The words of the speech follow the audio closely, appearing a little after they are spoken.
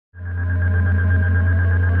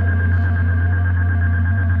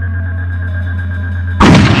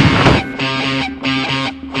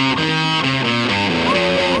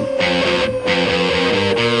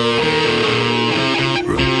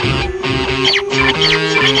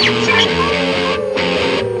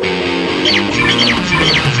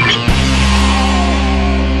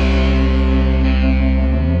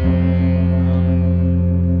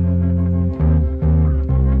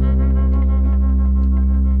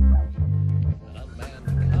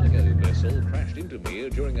to me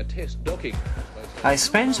during a test docking. I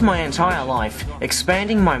spent my entire life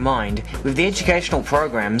expanding my mind with the educational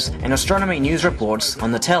programs and astronomy news reports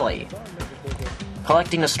on the telly,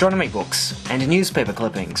 collecting astronomy books and newspaper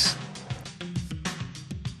clippings.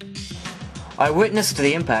 I witnessed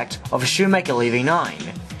the impact of Shoemaker Levy 9,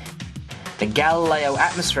 the Galileo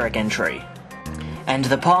atmospheric entry, and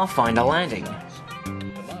the Pathfinder landing.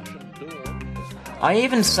 I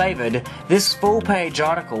even savoured this full-page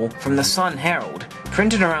article from the Sun Herald,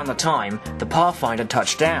 printed around the time the Pathfinder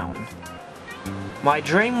touched down. My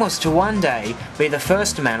dream was to one day be the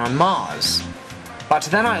first man on Mars, but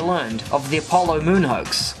then I learned of the Apollo moon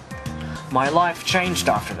hoax. My life changed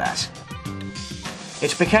after that.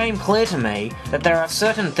 It became clear to me that there are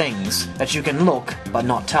certain things that you can look but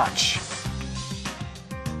not touch.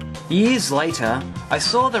 Years later, I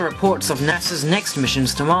saw the reports of NASA's next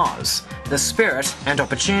missions to Mars, the Spirit and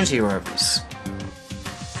Opportunity rovers.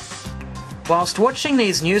 Whilst watching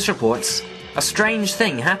these news reports, a strange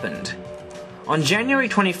thing happened. On January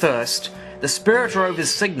 21st, the Spirit rover's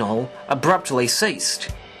signal abruptly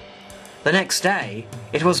ceased. The next day,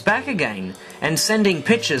 it was back again and sending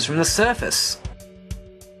pictures from the surface.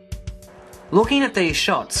 Looking at these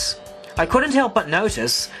shots, I couldn't help but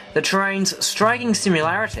notice the terrain's striking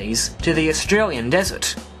similarities to the Australian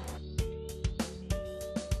desert.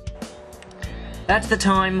 At the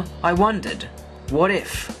time, I wondered, what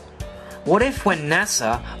if? What if when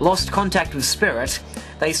NASA lost contact with Spirit,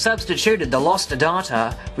 they substituted the lost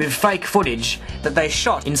data with fake footage that they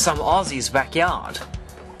shot in some Aussie's backyard?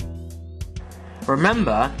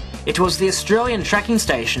 Remember, it was the Australian tracking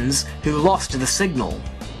stations who lost the signal.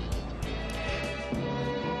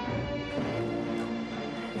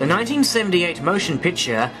 The 1978 motion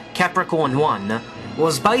picture Capricorn 1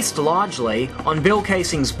 was based largely on Bill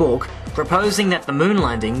Kaysing's book proposing that the moon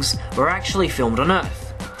landings were actually filmed on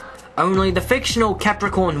Earth. Only the fictional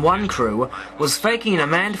Capricorn 1 crew was faking a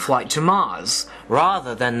manned flight to Mars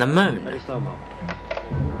rather than the moon.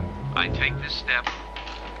 I take this step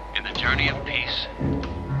in the journey of peace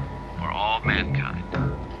for all mankind.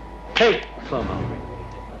 Hey, slow-mo.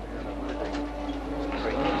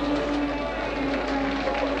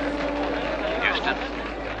 Houston,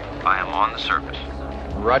 I am on the surface.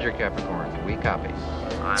 Roger, Capricorn. We copy.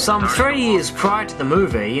 Some 3 years prior to the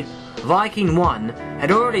movie, Viking 1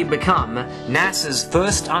 had already become NASA's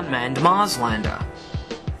first unmanned Mars lander.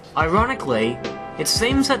 Ironically, it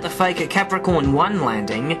seems that the fake Capricorn 1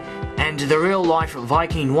 landing and the real-life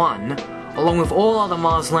Viking 1, along with all other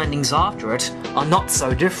Mars landings after it, are not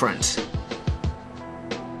so different.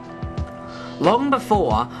 Long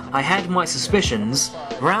before I had my suspicions,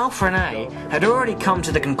 René had already come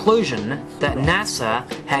to the conclusion that NASA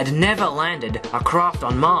had never landed a craft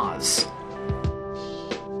on Mars.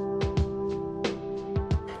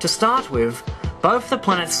 To start with, both the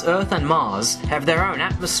planets Earth and Mars have their own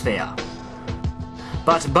atmosphere,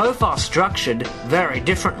 but both are structured very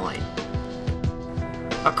differently.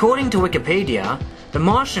 According to Wikipedia, the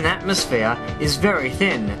Martian atmosphere is very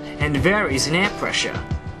thin and varies in air pressure.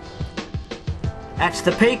 At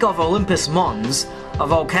the peak of Olympus Mons, a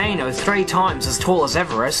volcano 3 times as tall as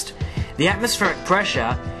Everest, the atmospheric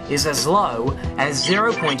pressure is as low as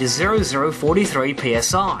 0.0043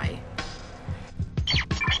 psi.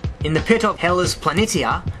 In the pit of Hellas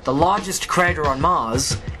Planitia, the largest crater on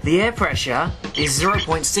Mars, the air pressure is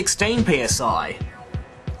 0.16 psi,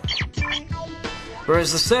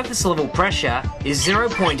 whereas the surface level pressure is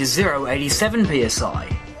 0.087 psi.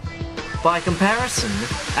 By comparison,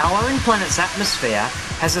 our own planet's atmosphere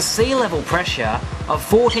has a sea level pressure of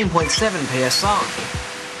 14.7 psi.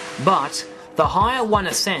 But the higher one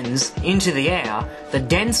ascends into the air, the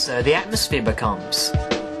denser the atmosphere becomes.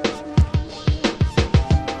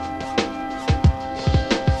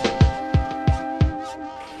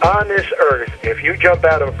 On this Earth, if you jump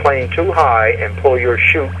out of a plane too high and pull your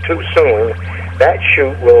chute too soon, that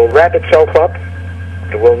chute will wrap itself up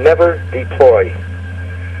and will never deploy.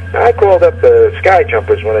 Now, I called up the sky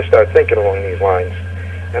jumpers when I started thinking along these lines,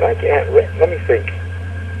 and I can't. Let me think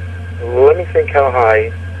how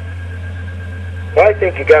high. Well, I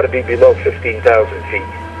think you got to be below 15,000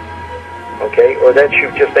 feet, okay? Or that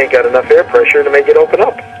chute just ain't got enough air pressure to make it open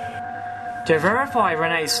up. To verify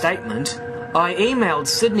René's statement, I emailed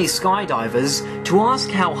Sydney skydivers to ask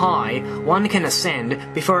how high one can ascend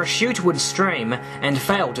before a chute would stream and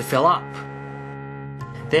fail to fill up.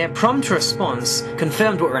 Their prompt response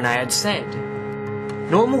confirmed what René had said.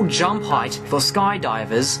 Normal jump height for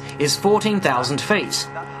skydivers is 14,000 feet.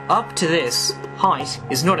 Up to this, height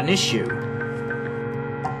is not an issue.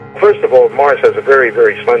 First of all, Mars has a very,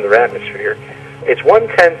 very slender atmosphere. It's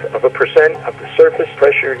 0.1% of the surface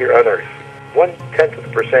pressure here on Earth.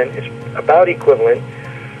 0.1% is about equivalent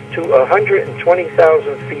to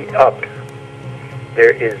 120,000 feet up.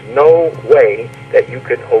 There is no way that you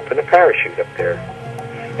could open a parachute up there.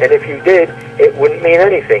 And if you did, it wouldn't mean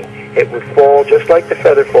anything. It would fall just like the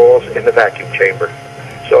feather falls in the vacuum chamber.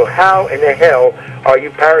 So how in the hell are you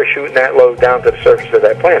parachuting that load down to the surface of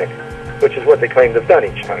that planet? Which is what they claim to have done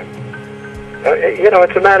each time.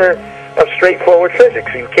 It's a matter of straightforward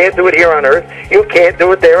physics. You can't do it here on Earth. You can't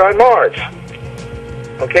do it there on Mars.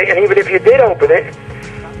 Okay, and even if you did open it,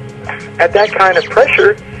 at that kind of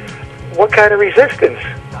pressure, what kind of resistance?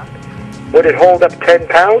 Would it hold up 10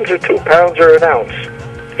 pounds or 2 pounds or an ounce?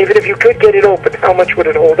 Even if you could get it open, how much would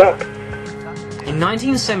it hold up? In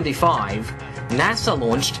 1975, NASA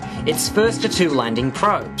launched its first of two landing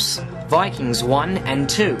probes, Vikings 1 and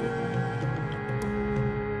 2.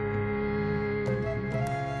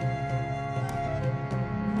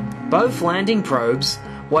 Both landing probes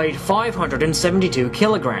weighed 572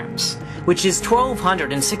 kilograms, which is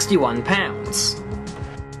 1,261 pounds.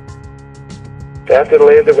 After the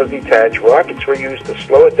lander was detached, rockets were used to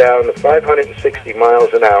slow it down to 560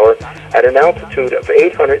 miles an hour at an altitude of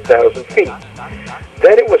 800,000 feet.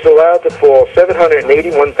 Then it was allowed to fall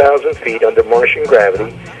 781,000 feet under Martian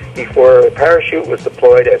gravity before a parachute was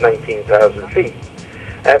deployed at 19,000 feet.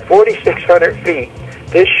 At 4,600 feet,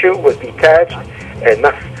 this chute was detached, and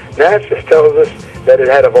NASA tells us that it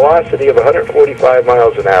had a velocity of 145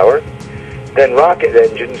 miles an hour. Then rocket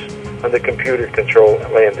engines under computer control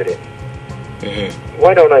landed it.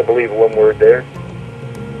 Why don't I believe one word there?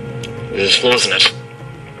 There's flaws in it.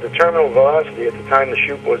 The terminal velocity at the time the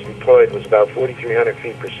chute was deployed was about 4,300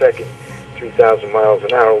 feet per second, 3,000 miles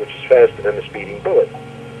an hour, which is faster than a speeding bullet.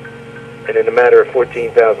 And in a matter of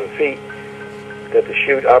 14,000 feet, that the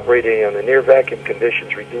chute operating under near vacuum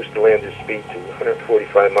conditions reduced the lander's speed to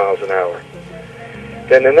 145 miles an hour.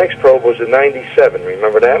 Then the next probe was a 97.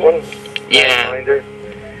 Remember that one? Yeah. Reminder.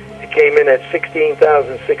 It came in at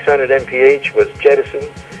 16,600 mph, was jettisoned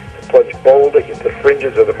to plunge boldly into the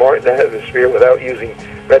fringes of the Martian atmosphere without using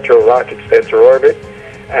retro rockets to enter orbit.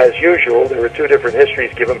 As usual, there were two different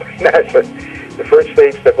histories given by NASA. The first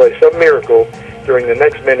states that by some miracle, during the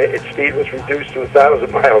next minute, its speed was reduced to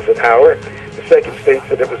 1,000 miles an hour. The second states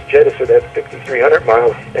that it was jettisoned at 5,300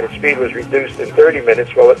 miles, and its speed was reduced in 30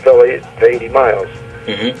 minutes while it fell to 80 miles.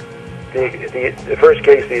 The first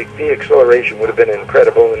case, the acceleration would have been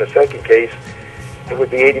incredible. In the second case, it would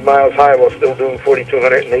be 80 miles high while still doing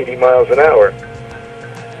 4,280 miles an hour.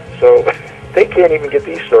 So they can't even get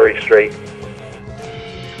these stories straight.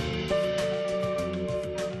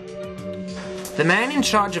 The man in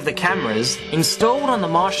charge of the cameras installed on the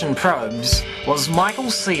Martian probes was Michael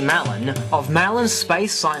C. Mallon of Mallon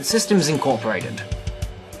Space Science Systems Incorporated.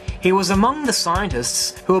 He was among the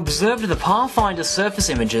scientists who observed the Pathfinder surface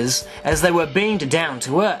images as they were beamed down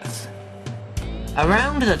to Earth.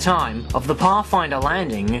 Around the time of the Pathfinder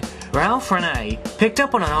landing, Ralph René picked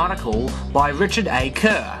up on an article by Richard A.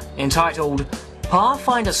 Kerr entitled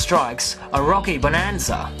 "Pathfinder Strikes a Rocky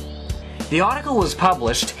Bonanza." The article was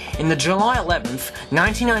published in the July 11th,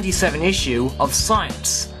 1997 issue of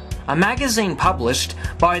Science, a magazine published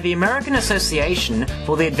by the American Association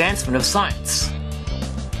for the Advancement of Science.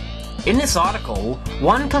 In this article,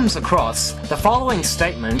 one comes across the following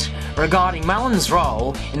statement regarding Mallon's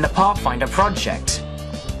role in the Pathfinder project.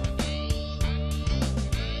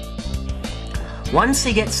 Once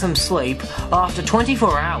he gets some sleep after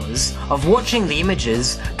 24 hours of watching the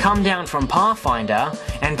images come down from Pathfinder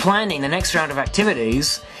and planning the next round of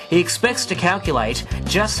activities, he expects to calculate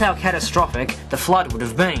just how catastrophic the flood would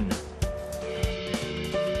have been.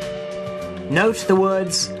 Note the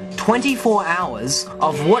words 24 hours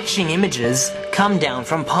of watching images come down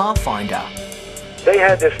from Pathfinder. They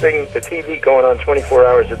had this thing, the TV, going on 24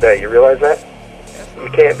 hours a day. You realize that? You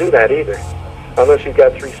can't do that either, unless you've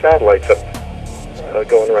got 3 satellites up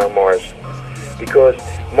going around Mars. Because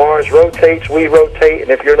Mars rotates, we rotate,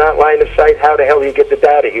 and if you're not line of sight, how the hell do you get the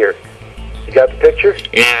data here? You got the picture?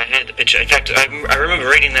 Yeah, I had the picture. In fact, I remember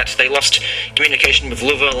reading that they lost communication with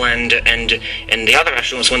Lovell and the other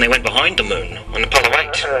astronauts when they went behind the moon on Apollo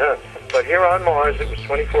 8. But here on Mars, it was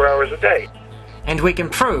 24 hours a day. And we can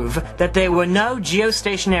prove that there were no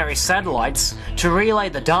geostationary satellites to relay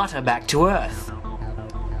the data back to Earth.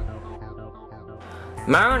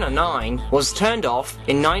 Mariner 9 was turned off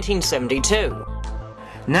in 1972.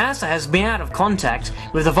 NASA has been out of contact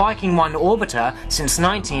with the Viking 1 orbiter since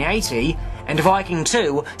 1980 and Viking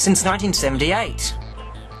 2 since 1978.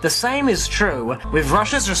 The same is true with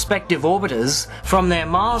Russia's respective orbiters from their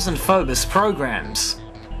Mars and Phobos programs.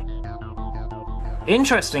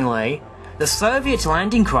 Interestingly, the Soviet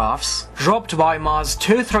landing crafts dropped by Mars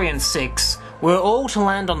 2, 3 and 6 were all to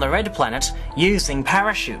land on the Red Planet using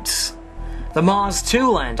parachutes. The Mars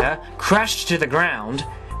 2 lander crashed to the ground,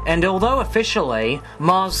 and although officially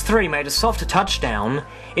Mars 3 made a soft touchdown,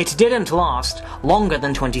 it didn't last longer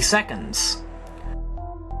than 20 seconds.